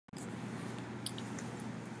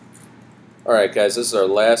Alright guys, this is our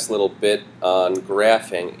last little bit on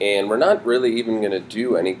graphing, and we're not really even going to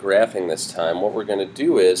do any graphing this time. What we're going to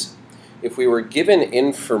do is, if we were given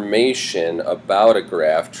information about a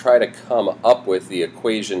graph, try to come up with the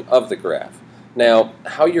equation of the graph. Now,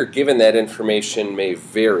 how you're given that information may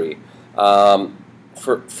vary.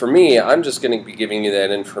 For me, I'm just going to be giving you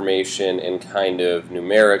that information in kind of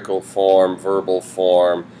numerical form, verbal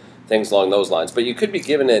form, things along those lines. But you could be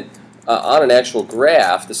given it on an actual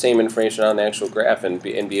graph, the same information on an actual graph, and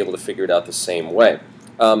be able to figure it out the same way.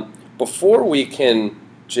 Before we can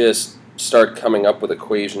just start coming up with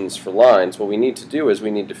equations for lines, what we need to do is we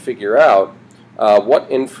need to figure out what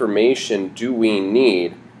information do we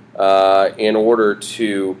need in order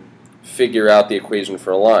to figure out the equation for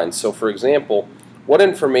a line. So for example, what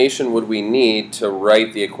information would we need to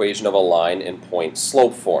write the equation of a line in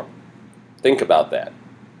point-slope form? Think about that.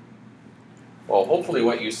 Well, hopefully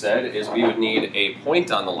what you said is we would need a point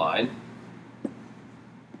on the line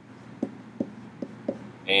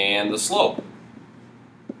and the slope.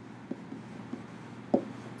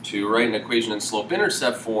 To write an equation in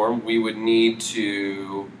slope-intercept form, we would need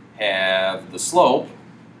to have the slope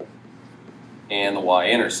and the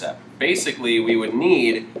y-intercept. Basically, we would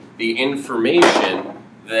need the information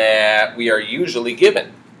that we are usually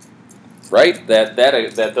given, right? That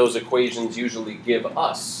those equations usually give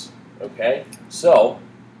us. Okay, so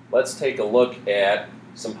let's take a look at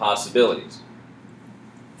some possibilities.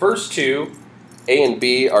 First two, A and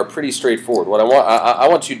B, are pretty straightforward. What I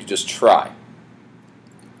want you to just try.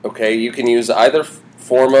 Okay, you can use either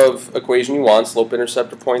form of equation you want,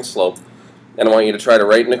 slope-intercept or point-slope, and I want you to try to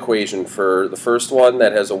write an equation for the first one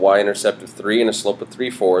that has a y-intercept of 3 and a slope of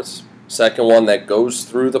 3/4. Second one that goes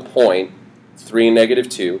through the point, 3 and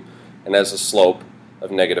 -2, and has a slope of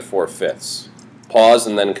 -4/5. Pause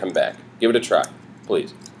and then come back. Give it a try,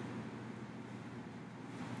 please.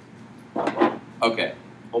 Okay,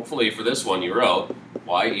 hopefully for this one you wrote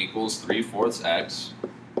y equals 3/4 x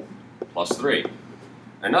plus 3.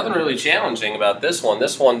 And nothing really challenging about this one.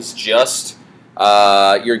 This one's just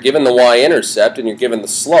you're given the y-intercept and you're given the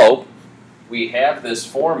slope. We have this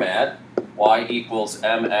format, y equals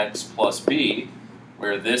mx plus b,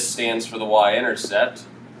 where this stands for the y-intercept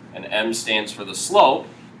and m stands for the slope.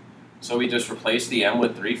 So we just replace the m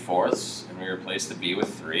with 3/4, and we replace the b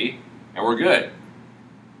with 3, and we're good.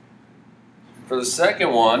 For the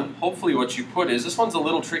second one, hopefully what you put is, this one's a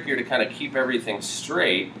little trickier to kind of keep everything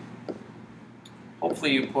straight.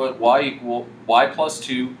 Hopefully you put y plus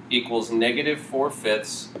 2 equals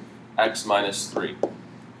 -4/5 x minus 3.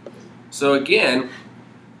 So again,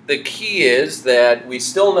 the key is that we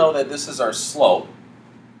still know that this is our slope.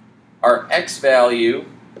 Our x value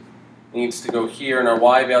needs to go here, and our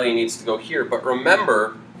y value needs to go here. But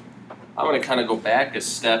remember, I'm going to kind of go back a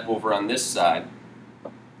step over on this side.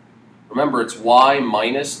 Remember, it's y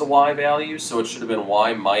minus the y value, so it should have been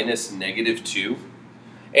y minus -2.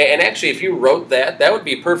 And actually, if you wrote that, that would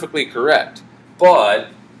be perfectly correct. But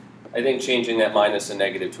I think changing that minus a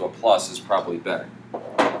negative to a plus is probably better.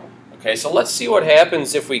 Okay, so let's see what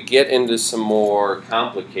happens if we get into some more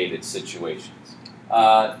complicated situations.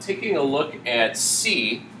 Taking a look at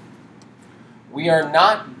C, we are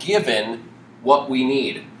not given what we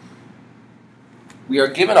need. We are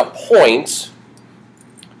given a point,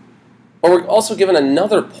 or we're also given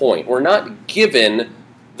another point. We're not given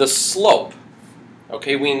the slope.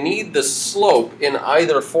 Okay, we need the slope in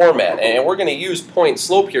either format, and we're going to use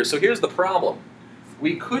point-slope here. So here's the problem.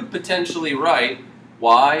 We could potentially write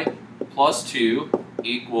y plus 2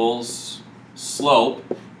 equals slope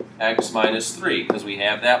x minus 3, because we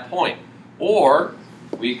have that point. Or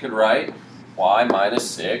we could write y minus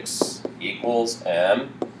 6 equals m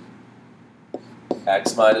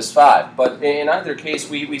x minus 5. But in either case,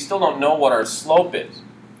 we still don't know what our slope is.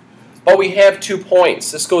 But we have 2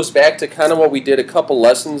 points. This goes back to kind of what we did a couple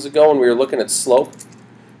lessons ago when we were looking at slope.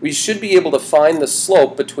 We should be able to find the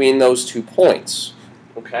slope between those 2 points.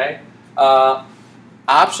 Okay?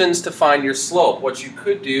 Options to find your slope. What you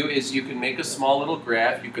could do is you can make a small little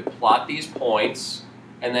graph. You could plot these points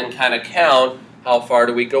and then kind of count how far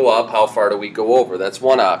do we go up, how far do we go over. That's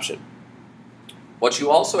one option. What you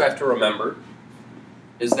also have to remember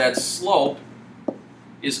is that slope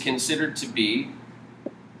is considered to be,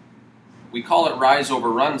 we call it rise over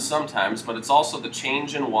run sometimes, but it's also the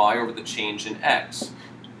change in y over the change in x.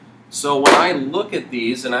 So when I look at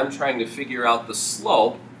these and I'm trying to figure out the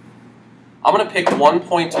slope, I'm going to pick one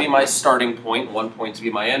point to be my starting point, one point to be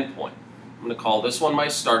my end point. I'm going to call this one my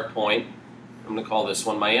start point. I'm going to call this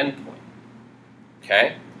one my end point.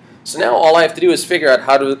 Okay? So now all I have to do is figure out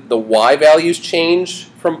how do the y values change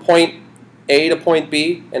from point A to point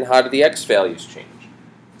B, and how do the x values change.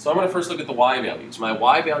 So I'm going to first look at the y values. My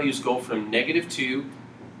y values go from -2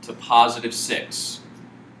 to +6.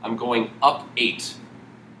 I'm going up 8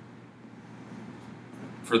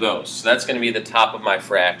 for those. So that's going to be the top of my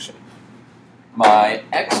fraction. My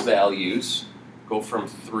x values go from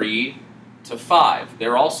 3 to 5.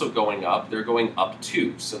 They're also going up. They're going up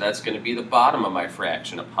 2. So that's going to be the bottom of my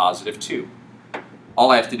fraction, a +2. All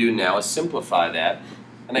I have to do now is simplify that,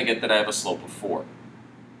 and I get that I have a slope of 4.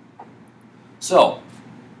 So,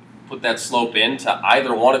 put that slope into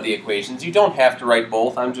either one of the equations. You don't have to write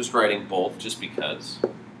both. I'm just writing both just because.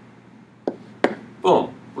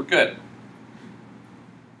 Boom. We're good.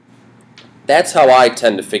 That's how I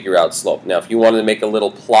tend to figure out slope. Now, if you wanted to make a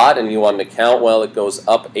little plot and you wanted to count, well, it goes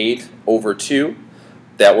up 8 over 2.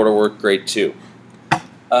 That would have worked great too.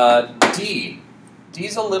 D.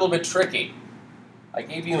 D's a little bit tricky. I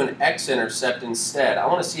gave you an x-intercept instead. I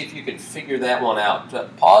want to see if you can figure that one out.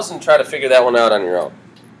 Pause and try to figure that one out on your own.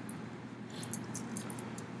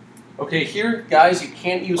 Okay, here, guys, you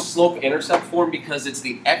can't use slope-intercept form because it's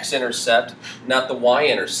the x-intercept, not the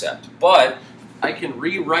y-intercept. But I can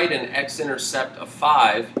rewrite an x-intercept of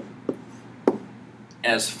 5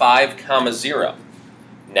 as 5, 0.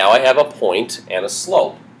 Now I have a point and a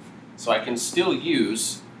slope. So I can still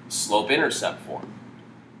use slope-intercept form.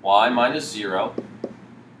 Y minus 0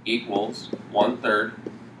 equals 1/3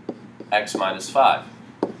 x minus 5.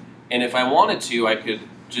 And if I wanted to, I could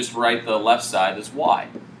just write the left side as y.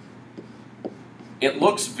 It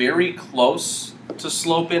looks very close to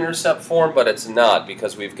slope-intercept form, but it's not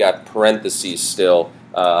because we've got parentheses still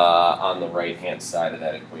on the right-hand side of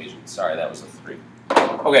that equation. Sorry, that was a 3.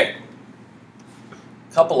 Okay,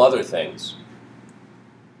 a couple other things.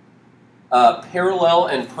 Parallel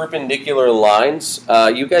and perpendicular lines.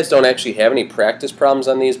 You guys don't actually have any practice problems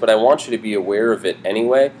on these, but I want you to be aware of it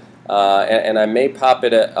anyway. And I may pop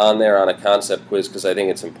it on there on a concept quiz because I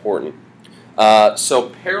think it's important.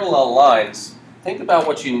 So parallel lines, think about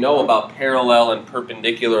what you know about parallel and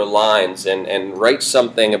perpendicular lines and write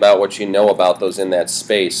something about what you know about those in that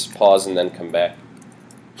space. Pause and then come back.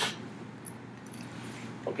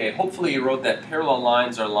 Okay, hopefully you wrote that parallel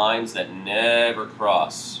lines are lines that never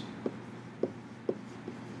cross.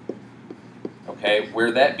 Okay,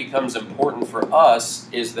 where that becomes important for us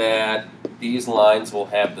is that these lines will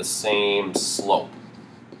have the same slope.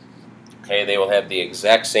 Okay, they will have the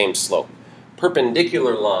exact same slope.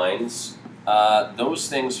 Perpendicular lines, those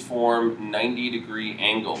things form 90-degree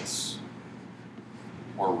angles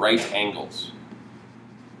or right angles.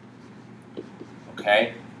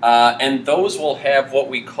 Okay, and those will have what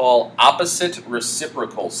we call opposite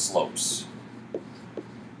reciprocal slopes.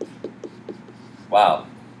 Wow,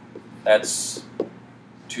 that's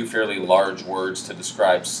 2 fairly large words to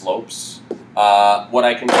describe slopes. What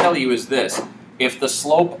I can tell you is this. If the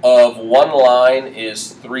slope of one line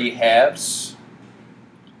is 3/2,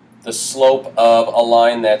 the slope of a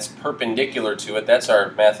line that's perpendicular to it, that's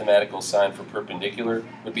our mathematical sign for perpendicular,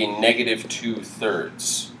 would be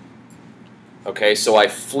 -2/3. Okay, so I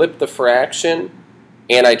flip the fraction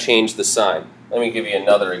and I change the sign. Let me give you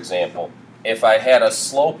another example. If I had a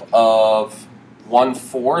slope of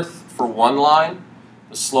 1/4 for one line,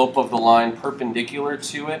 the slope of the line perpendicular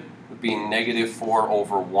to it would be -4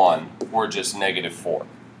 over 1, or just -4.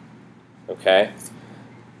 Okay?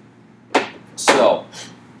 So,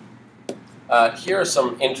 here are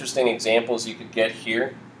some interesting examples you could get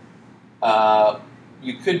here.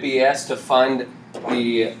 You could be asked to find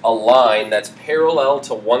a line that's parallel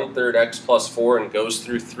to 1/3 x plus 4 and goes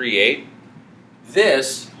through 3/8.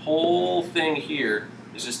 This whole thing here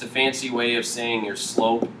is just a fancy way of saying your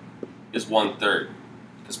slope is 1/3,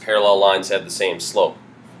 because parallel lines have the same slope.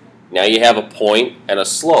 Now you have a point and a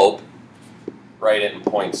slope, write it in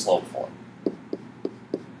point slope form.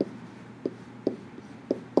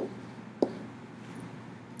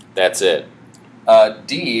 That's it.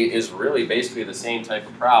 D is really basically the same type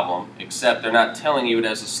of problem, except they're not telling you it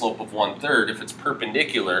has a slope of 1/3. If it's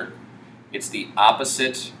perpendicular, it's the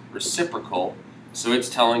opposite reciprocal, so it's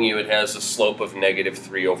telling you it has a slope of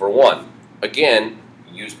 -3 over 1. Again,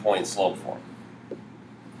 use point slope form.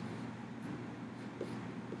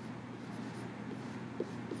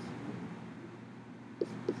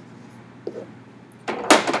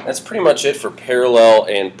 That's pretty much it for parallel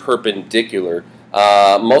and perpendicular.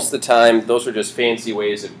 Most of the time, those are just fancy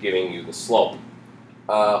ways of giving you the slope.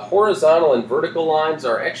 Horizontal and vertical lines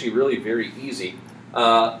are actually really very easy.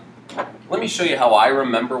 Let me show you how I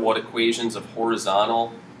remember what equations of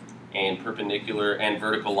horizontal and perpendicular and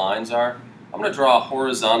vertical lines are. I'm going to draw a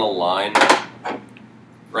horizontal line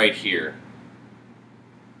right here.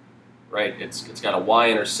 Right, it's got a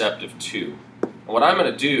y-intercept of 2. And what I'm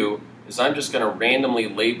going to do is I'm just going to randomly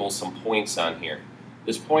label some points on here.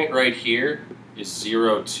 This point right here is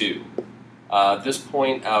 0, 2. This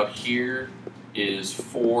point out here is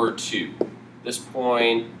 4, 2. This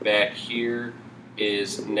point back here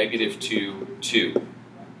is -2, 2.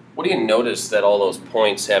 What do you notice that all those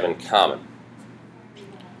points have in common?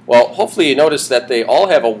 Well, hopefully you notice that they all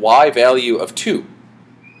have a y value of 2.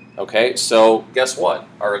 Okay, so guess what?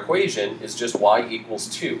 Our equation is just y equals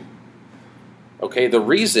 2. Okay, the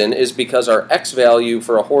reason is because our x value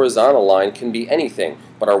for a horizontal line can be anything,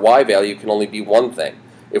 but our y value can only be one thing.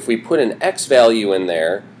 If we put an x value in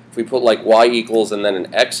there, if we put like y equals and then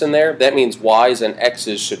an x in there, that means y's and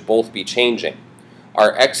x's should both be changing.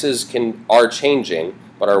 Our x's are changing,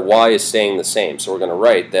 but our y is staying the same. So we're going to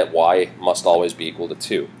write that y must always be equal to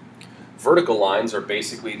 2. Vertical lines are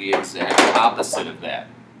basically the exact opposite of that.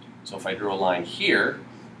 So if I drew a line here,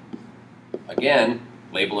 again,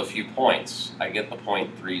 label a few points. I get the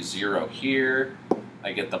point 3, 0 here.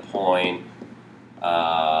 I get the point,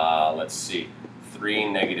 let's see, 3,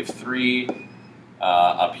 -3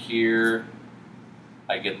 up here.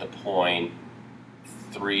 I get the point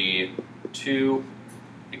 3, 2.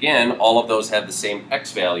 Again, all of those have the same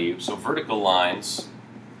x value, so vertical lines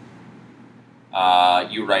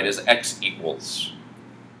you write as x equals.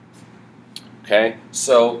 Okay,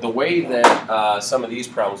 so the way that some of these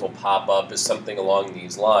problems will pop up is something along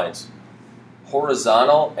these lines.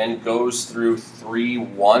 Horizontal and goes through 3,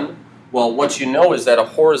 1. Well, what you know is that a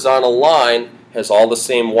horizontal line has all the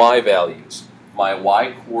same y values. My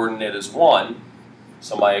y coordinate is 1,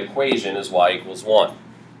 so my equation is y equals 1.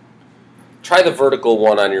 Try the vertical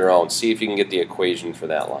one on your own. See if you can get the equation for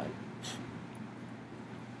that line.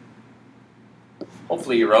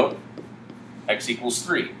 Hopefully you wrote x equals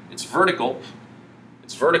 3. It's vertical.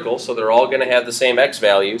 It's vertical, so they're all going to have the same x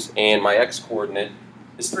values, and my x coordinate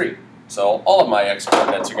is 3. So all of my x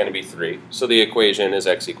coordinates are going to be 3, so the equation is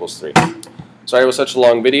x equals 3. Sorry it was such a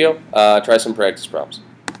long video. Try some practice problems.